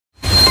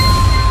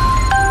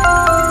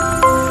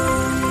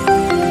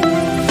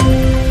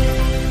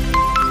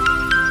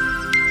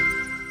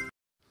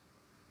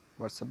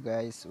what's up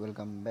guys,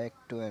 welcome back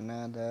to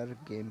another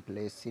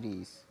gameplay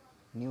series,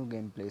 new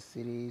game play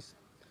series.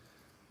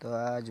 तो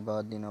आज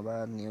बहुत दिनों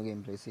बाद न्यू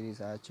गेम प्ले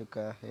सीरीज़ आ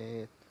चुका है।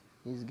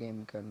 इस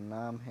गेम का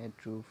नाम है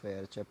ट्रू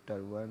फेयर चैप्टर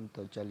 1।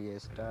 तो चलिए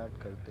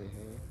स्टार्ट करते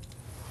हैं।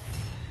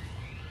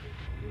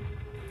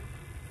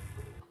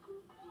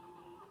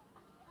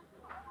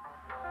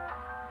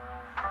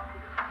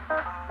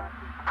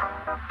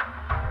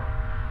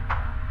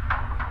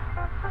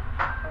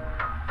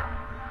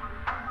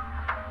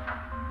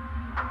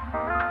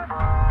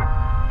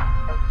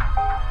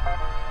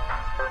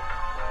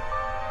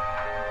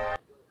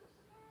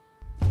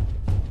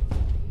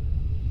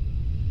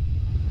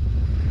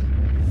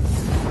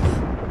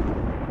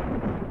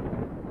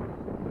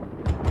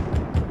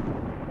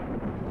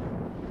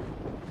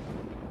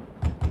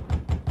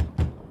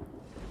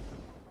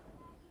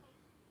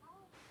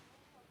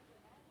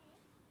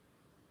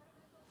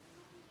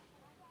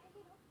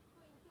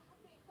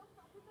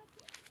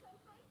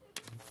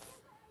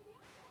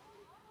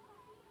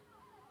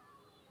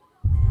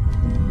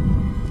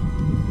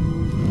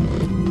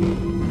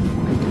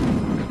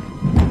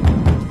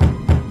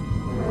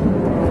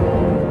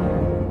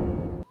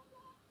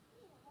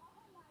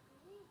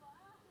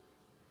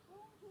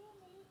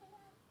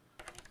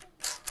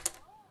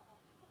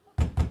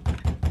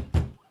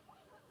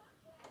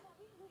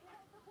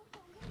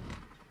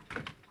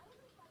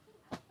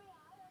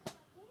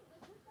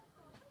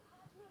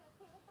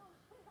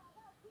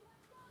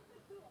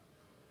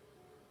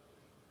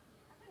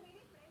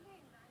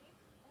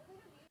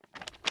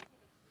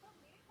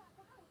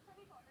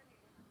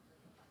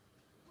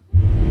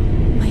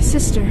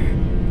 Sister.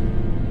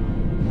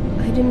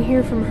 I didn't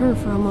hear from her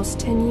for almost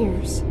 10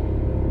 years.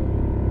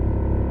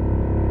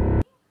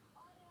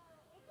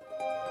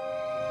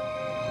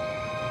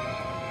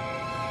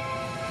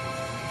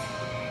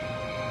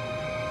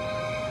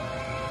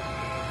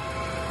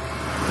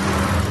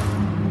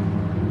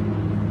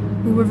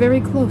 We were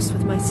very close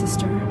with my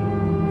sister.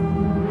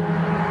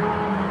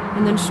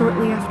 And then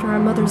shortly after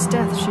our mother's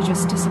death, she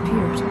just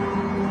disappeared.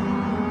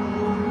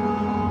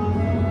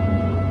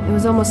 It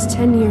was almost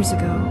 10 years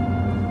ago.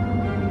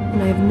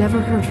 And I have never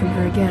heard from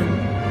her again.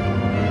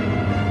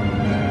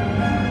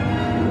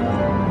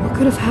 What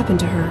could have happened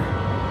to her?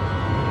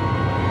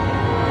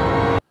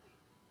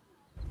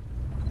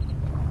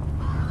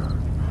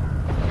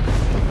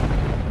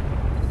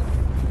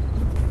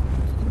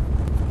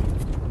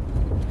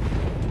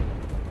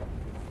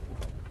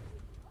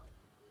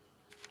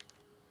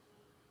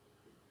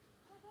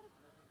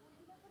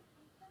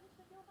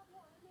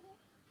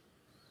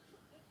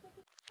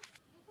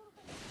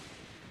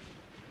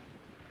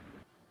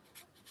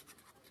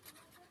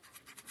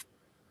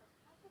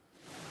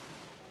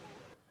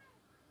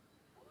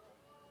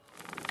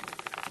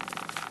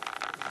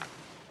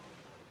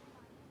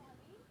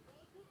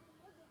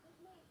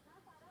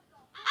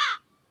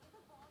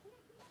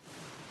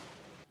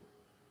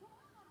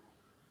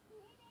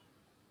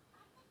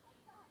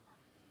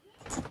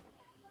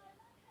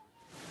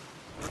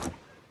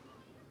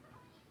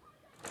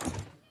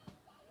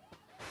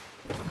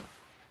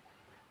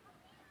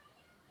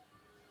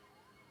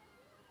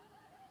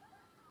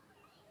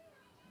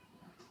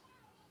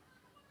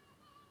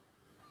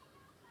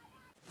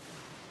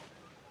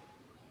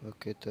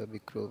 Okay, तो अभी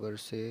क्रोवर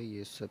से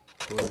ये सब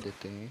खोल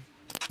देते हैं।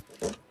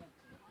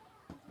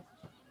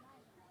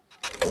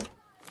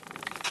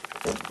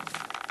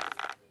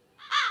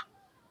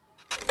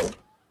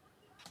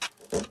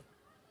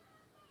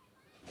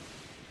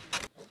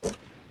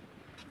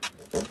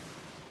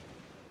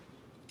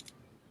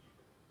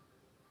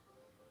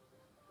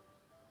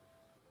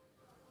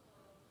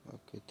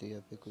 Okay, तो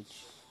यहाँ पे कुछ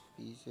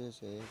पीसेस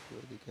है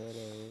जो दिखा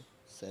रहा है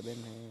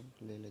 7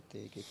 है। ले लेते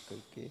हैं एक एक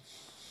करके।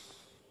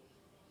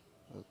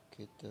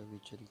 ओके, तो अभी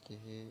चलते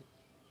हैं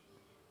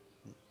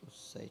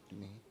उस साइड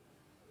में।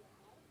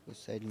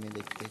 उस साइड में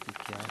देखते हैं कि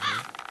क्या है।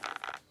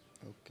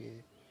 ओके,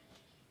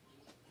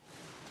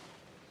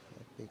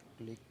 यहाँ पे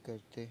क्लिक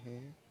करते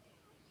हैं।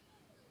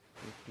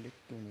 ये क्लिक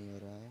क्यों नहीं हो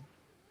रहा है?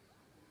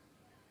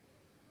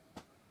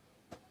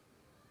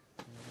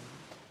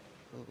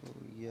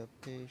 यहाँ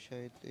पे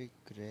शायद एक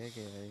रह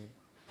गया है।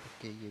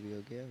 ओके, ये भी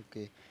हो गया।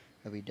 ओके,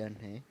 अभी डन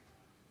है।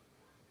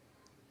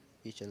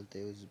 ये चलते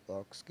हैं उस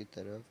बॉक्स की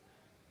तरफ।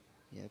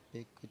 यहाँ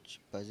पे कुछ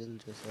पजल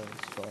जैसा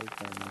सॉल्व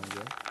करना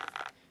होगा,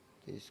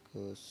 तो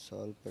इसको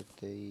सॉल्व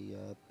करते ही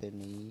यहाँ पे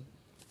नहीं।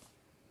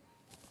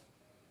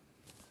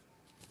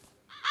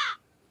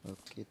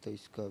 ओके, तो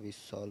इसको अभी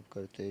सॉल्व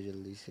करते हैं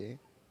जल्दी से।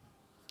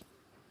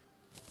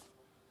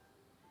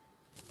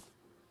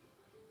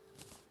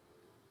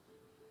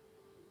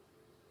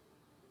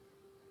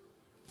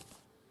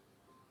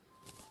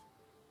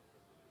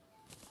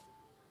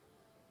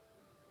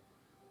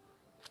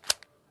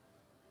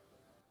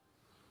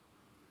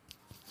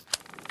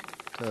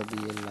 तो अभी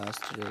ये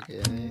लास्ट रह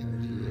गया है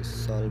और ये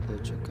सॉल्व हो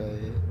चुका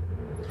है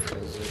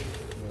पजल।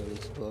 और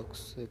इस बॉक्स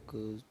से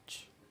कुछ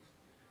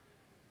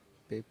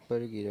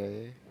पेपर गिरा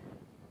है,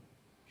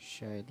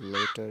 शायद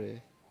लेटर है।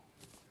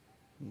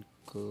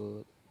 इनको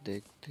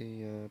देखते हैं।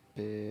 यहाँ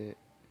पे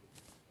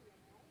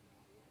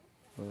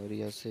और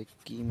यहाँ से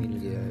की मिल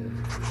गया है,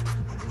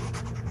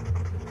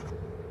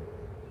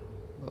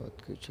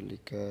 बहुत कुछ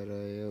लिखा आ रहा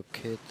है।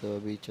 ओके तो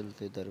अभी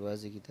चलते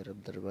दरवाजे की तरफ,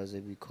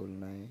 दरवाजे भी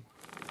खोलना है।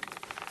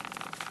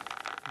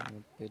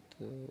 यहाँ पे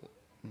तो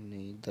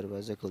नहीं,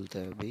 दरवाज़ा खुलता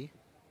है अभी,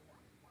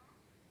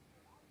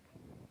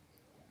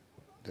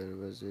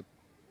 दरवाजे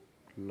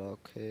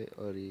लॉक है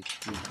और ये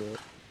की को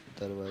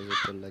दरवाजे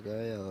पर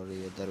लगाया और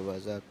ये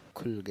दरवाज़ा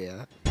खुल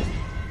गया।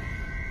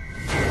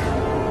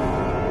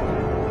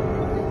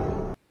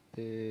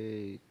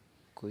 पे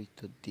कोई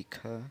तो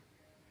दिखा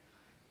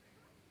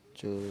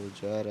जो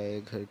जा रहा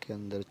है घर के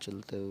अंदर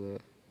चलते हुए।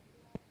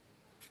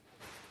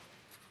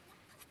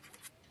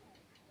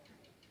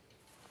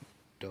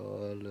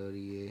 डॉल और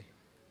ये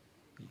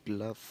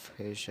ग्लफ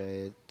है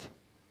शायद।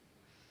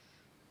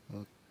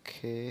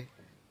 ओके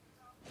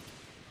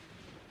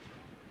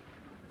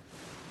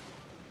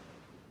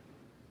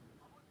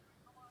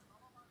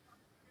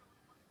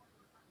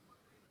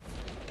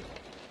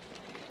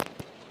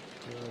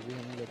तो अभी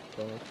हम लोग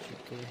पहुंच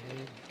चुके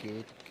हैं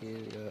गेट के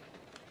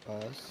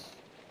पास।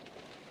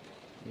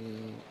 ये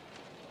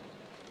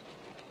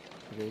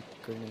ब्रेक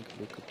करने के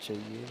लिए कुछ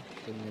चाहिए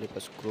तो मेरे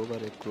पास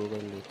क्रोवर है,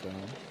 क्रोवर लेता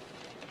हूँ।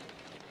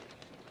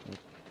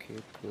 ओके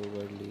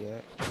क्रोवर लिया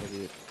और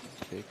ये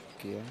ब्रेक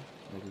किया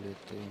और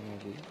लेते हैं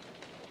अभी।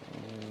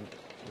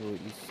 वो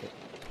इस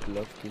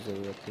ग्लव की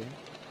ज़रूरत है।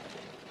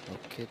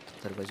 ओके तो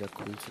दरवाज़ा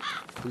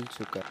खुल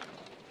चुका।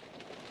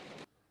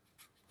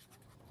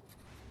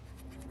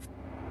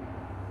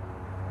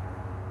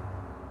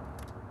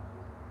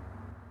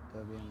 तो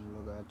अभी हम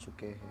लोग आ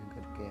चुके हैं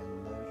घर के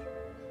अंदर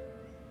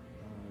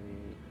और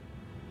ये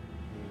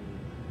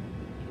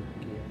क्लिक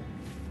किया,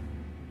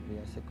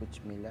 यहाँ से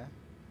कुछ मिला।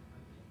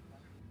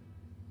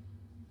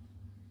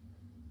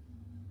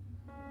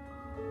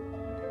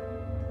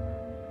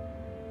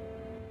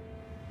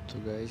 तो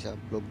गाइस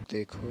आप लोग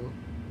देखो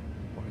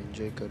और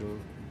एंजॉय करो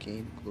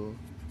गेम को।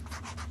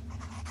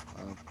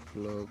 आप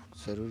लोग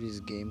ज़रूर इस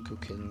गेम को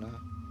खेलना,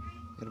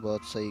 यार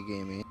बहुत सही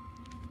गेम है।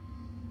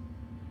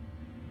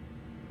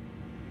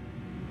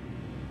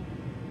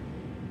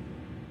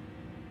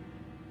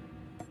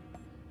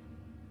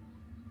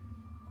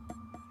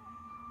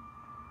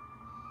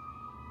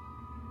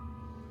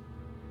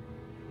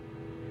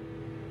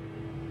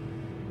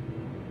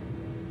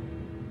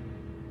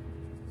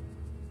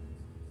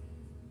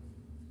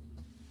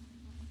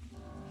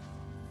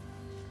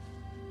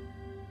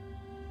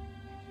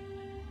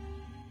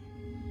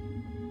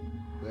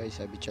 गाइस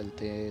अभी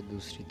चलते हैं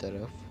दूसरी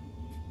तरफ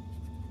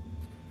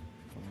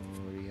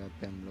और यहाँ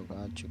पे हम लोग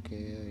आ चुके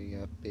हैं।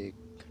 यहाँ पे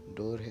एक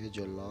डोर है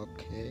जो लॉक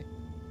है।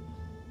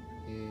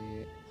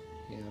 ये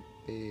यहाँ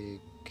पे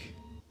एक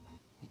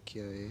ये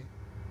क्या है,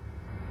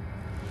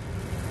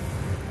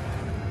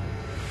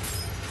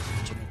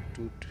 अचानक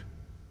टूट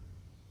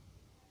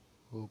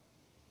वो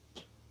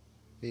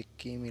एक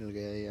की मिल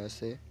गया यहाँ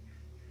से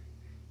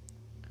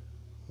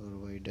और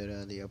वही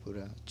डरा दिया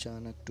पूरा,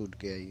 अचानक टूट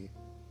गया ये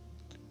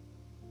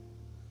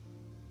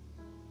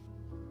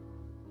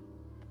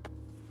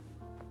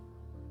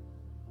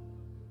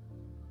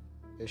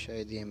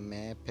शायद ये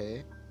मैप है।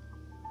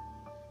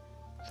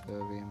 तो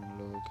अभी हम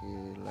लोग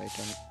ये लाइट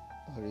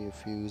ऑन और ये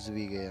फ्यूज़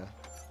भी गया।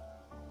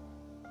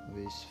 अब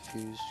इस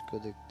फ्यूज़ को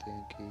देखते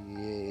हैं कि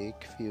ये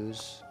एक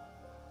फ्यूज़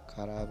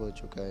ख़राब हो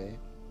चुका है,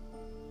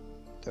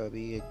 तो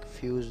अभी एक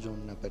फ्यूज़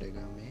ढूंढना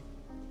पड़ेगा हमें।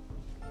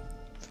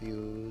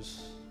 फ्यूज़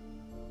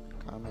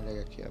कहाँ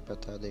मिलेगा क्या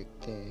पता,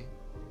 देखते हैं।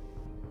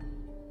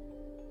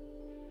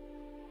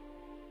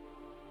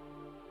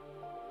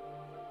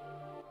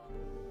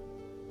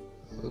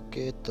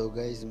 ओके तो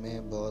गाइज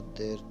मैं बहुत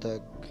देर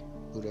तक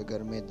पूरे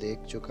घर में देख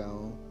चुका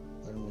हूँ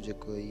पर मुझे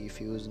कोई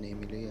फ्यूज़ नहीं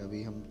मिली।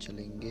 अभी हम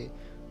चलेंगे,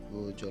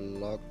 वो जो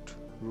लॉक्ड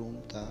रूम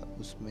था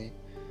उसमें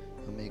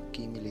हमें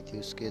की मिली थी,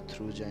 उसके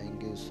थ्रू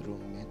जाएंगे उस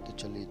रूम में। तो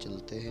चलिए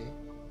चलते हैं।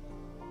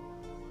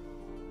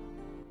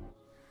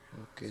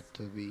 ओके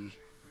तो अभी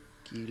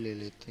की ले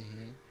लेते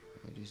हैं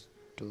और इस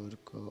डोर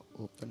को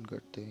ओपन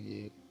करते हैं।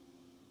 ये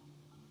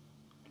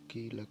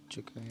की लग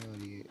चुका है और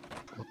ये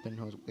ओपन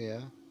हो गया।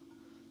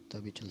 तो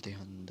अभी चलते हैं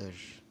अंदर।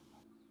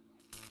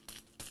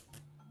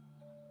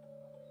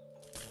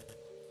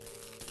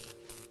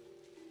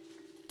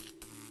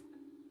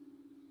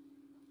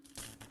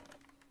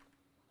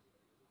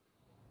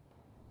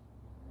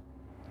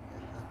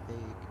 यहाँ पे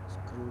एक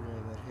स्क्रू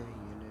ड्राइवर है,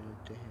 ये ले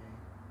लेते हैं।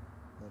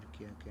 और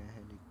क्या क्या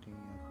है देखते हैं।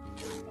 यहाँ पे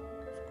इसको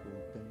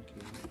ओपन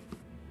किया,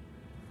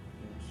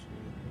 ऐसे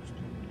कुछ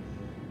तो मिला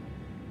है,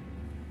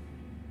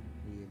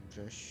 ये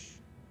ब्रश।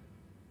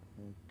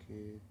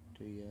 ओके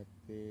तो यहाँ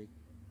पे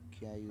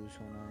क्या यूज़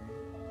होना है,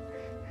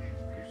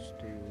 कुछ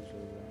तो यूज़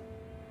होगा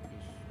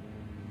इसमें,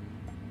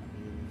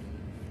 ये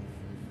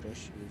नहीं,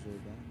 ब्रश यूज़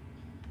होगा।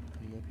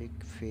 और यहाँ पे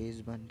एक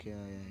फेस बन के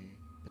आया है,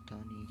 पता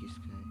नहीं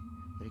किसका है।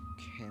 और एक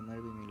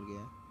हैमर भी मिल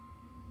गया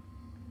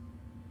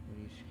और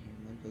इस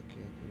हैमर का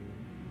क्या करूँ,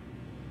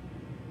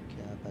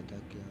 क्या पता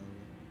क्या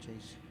होगा। अच्छा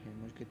इस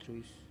हैमर के थ्रू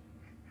इस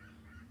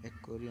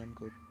एक्वेरियम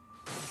को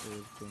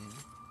तोड़ते हैं।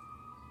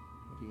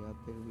 और यहाँ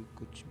पर भी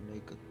कुछ मिला,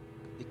 एक कपड़ा मिला है। और यहाँ पे एक फेस बन के आया है, पता नहीं किसका है। और इस हैमर का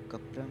क्या करूँ, क्या पता क्या होगा। अच्छा इस हैमर के थ्रू इस एक्वेरियम को तोड़ते हैं। और यहाँ पर भी कुछ मिला, एक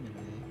कपड़ा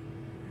मिला है। और यहाँ पे एक फेस बन के आया है,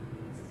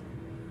 पता नहीं किसका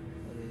है।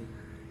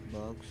 एक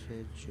बॉक्स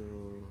है जो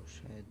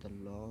शायद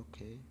लॉक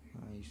है।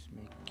 हाँ,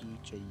 इसमें की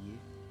चाहिए,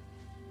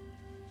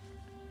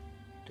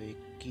 तो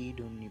एक की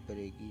ढूंढनी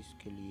पड़ेगी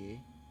इसके लिए।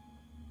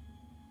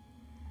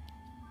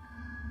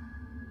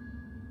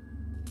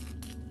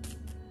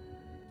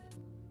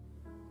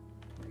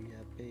 तो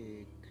यहाँ पे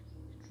एक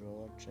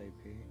ड्रॉअर टाइप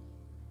है,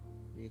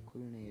 ये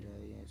खुल नहीं रहा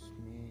है।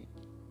 इसमें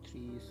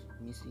 3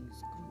 मिसिंग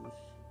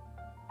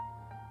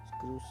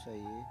स्क्रूज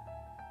चाहिए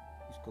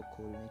इसको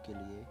खोलने के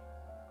लिए।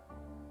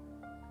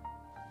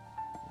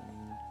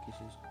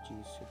 किसी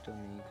चीज़ से तो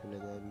नहीं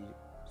खुलेगा, अभी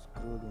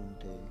स्क्रू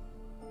ढूंढते हैं।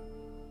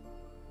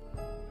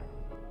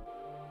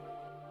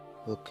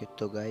 ओके,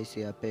 तो गाइस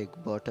यहाँ पे एक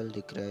बॉटल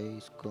दिख रहा है,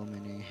 इसको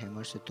मैंने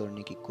हैमर से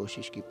तोड़ने की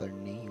कोशिश की पर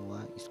नहीं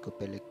हुआ। इसको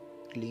पहले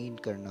क्लीन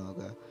करना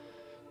होगा।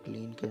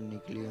 क्लीन करने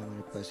के लिए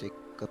हमारे पास एक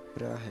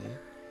कपड़ा है,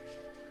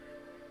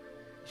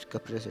 इस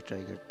कपड़े से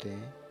ट्राई करते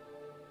हैं।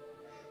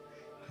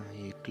 हाँ,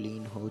 ये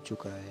क्लीन हो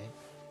चुका है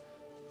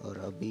और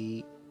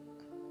अभी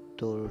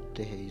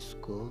तोड़ते हैं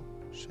इसको।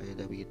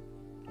 शायद अभी,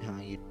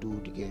 हाँ, ये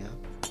टूट गया।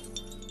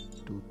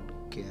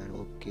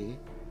 ओके।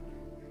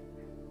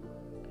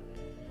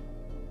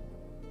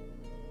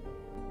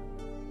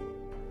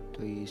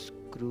 तो ये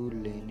स्क्रू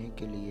लेने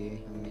के लिए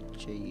हमें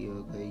चाहिए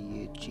होगा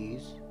ये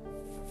चीज़।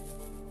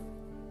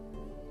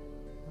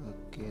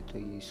 ओके, तो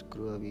ये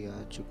स्क्रू अभी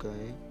आ चुका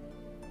है,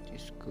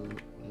 इसको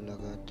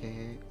लगाते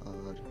हैं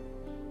और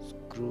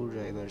स्क्रू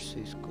ड्राइवर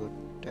से इसको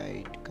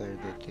टाइट कर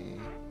देते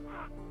हैं।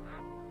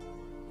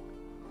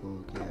 हो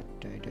गया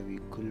टाइट, अभी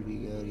खुल भी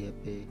गया और यहाँ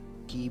पे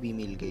की भी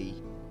मिल गई।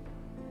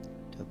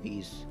 तो अभी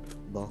इस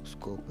बॉक्स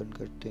को ओपन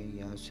करते हैं।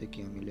 यहाँ से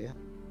क्या मिला?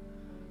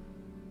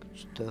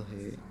 कुछ तो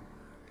है,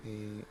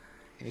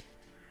 एक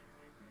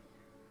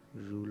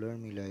रूलर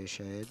मिला है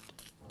शायद।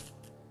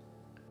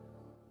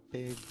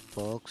 पे एक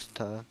बॉक्स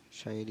था,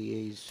 शायद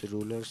ये इस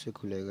रूलर से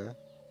खुलेगा।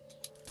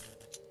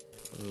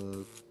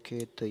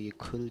 ओके, तो ये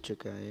खुल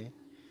चुका है।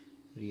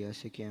 और यहाँ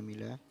से क्या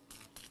मिला?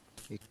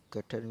 एक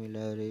कटर मिला।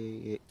 अरे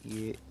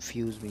ये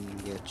फ्यूज़ भी मिल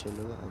गया।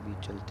 चलो अभी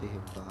चलते हैं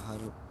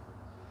बाहर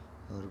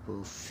और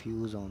वो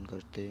फ्यूज़ ऑन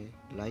करते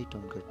हैं, लाइट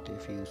ऑन करते हैं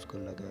फ्यूज़ को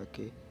लगा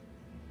के।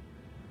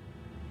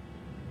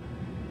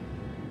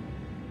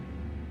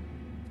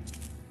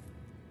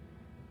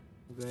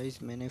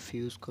 गाइस, मैंने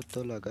फ्यूज़ को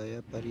तो लगाया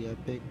पर यहाँ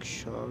पे एक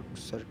शॉर्ट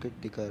सर्किट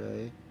दिखा रहा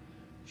है,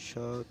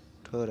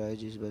 शॉर्ट हो रहा है,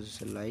 जिस वजह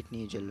से लाइट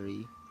नहीं जल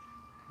रही।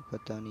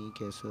 पता नहीं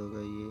कैसे होगा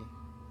ये।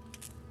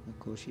 मैं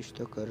कोशिश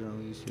तो कर रहा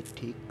हूँ इसे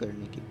ठीक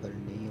करने की पर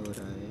नहीं हो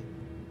रहा है।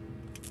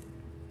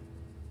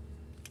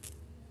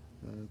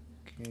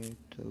 ओके,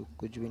 तो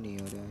कुछ भी नहीं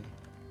हो रहा है।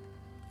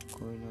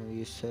 कोई ना,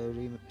 ये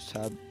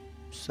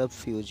सब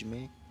फ्यूज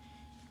में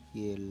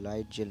ये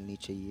लाइट जलनी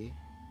चाहिए।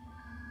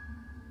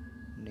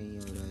 नहीं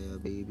हो रहा है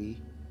अभी भी।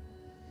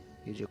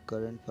 ये जो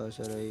करंट पास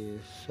आ रहा है ये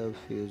सब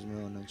फ्यूज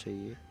में होना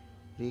चाहिए।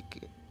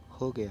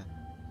 हो गया,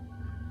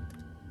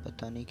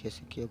 पता नहीं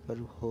कैसे किया पर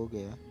हो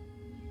गया।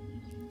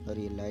 और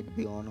ये लाइट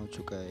भी ऑन हो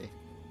चुका है।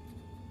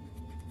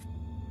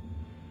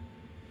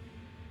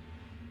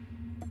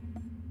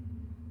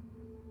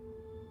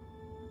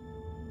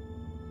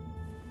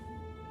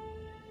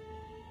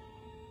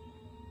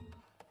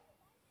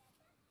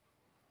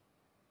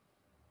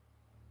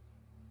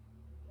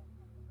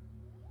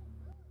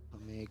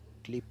 हमें एक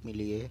क्लिप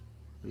मिली है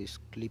और इस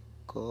क्लिप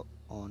को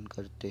ऑन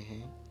करते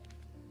हैं।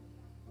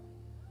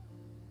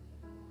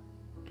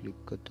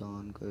 क्लिप को तो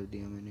ऑन कर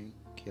दिया मैंने।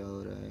 क्या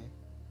हो रहा है?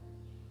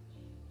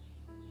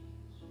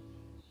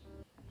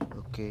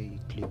 ओके, ये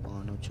क्लिप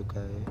ऑन हो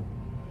चुका है।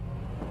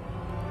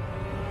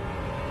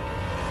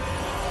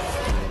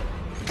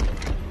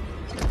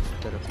 इस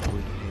तरफ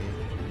कोई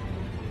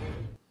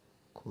है,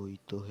 कोई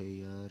तो है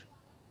यार।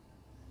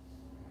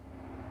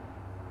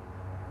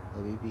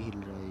 अभी भी हिल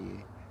रहा है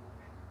ये।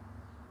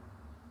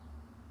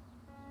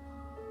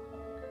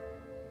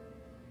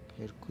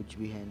 खैर कुछ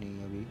भी है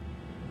नहीं अभी।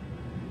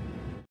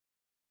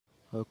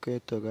 ओके,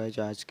 तो गाइस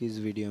आज की इस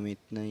वीडियो में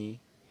इतना ही।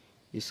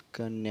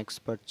 इसका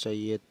नेक्स्ट पार्ट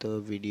चाहिए तो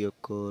वीडियो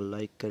को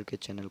लाइक करके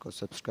चैनल को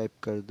सब्सक्राइब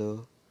कर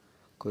दो।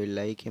 कोई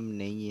लाइक हम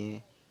नहीं है,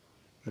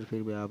 और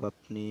फिर भी आप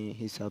अपने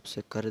हिसाब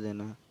से कर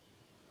देना।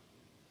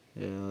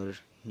 और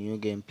न्यू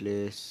गेम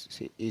प्ले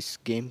से इस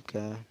गेम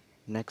का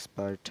नेक्स्ट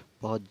पार्ट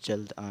बहुत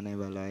जल्द आने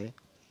वाला है।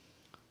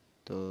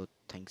 तो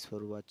थैंक्स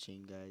फॉर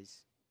वाचिंग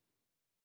गाइस।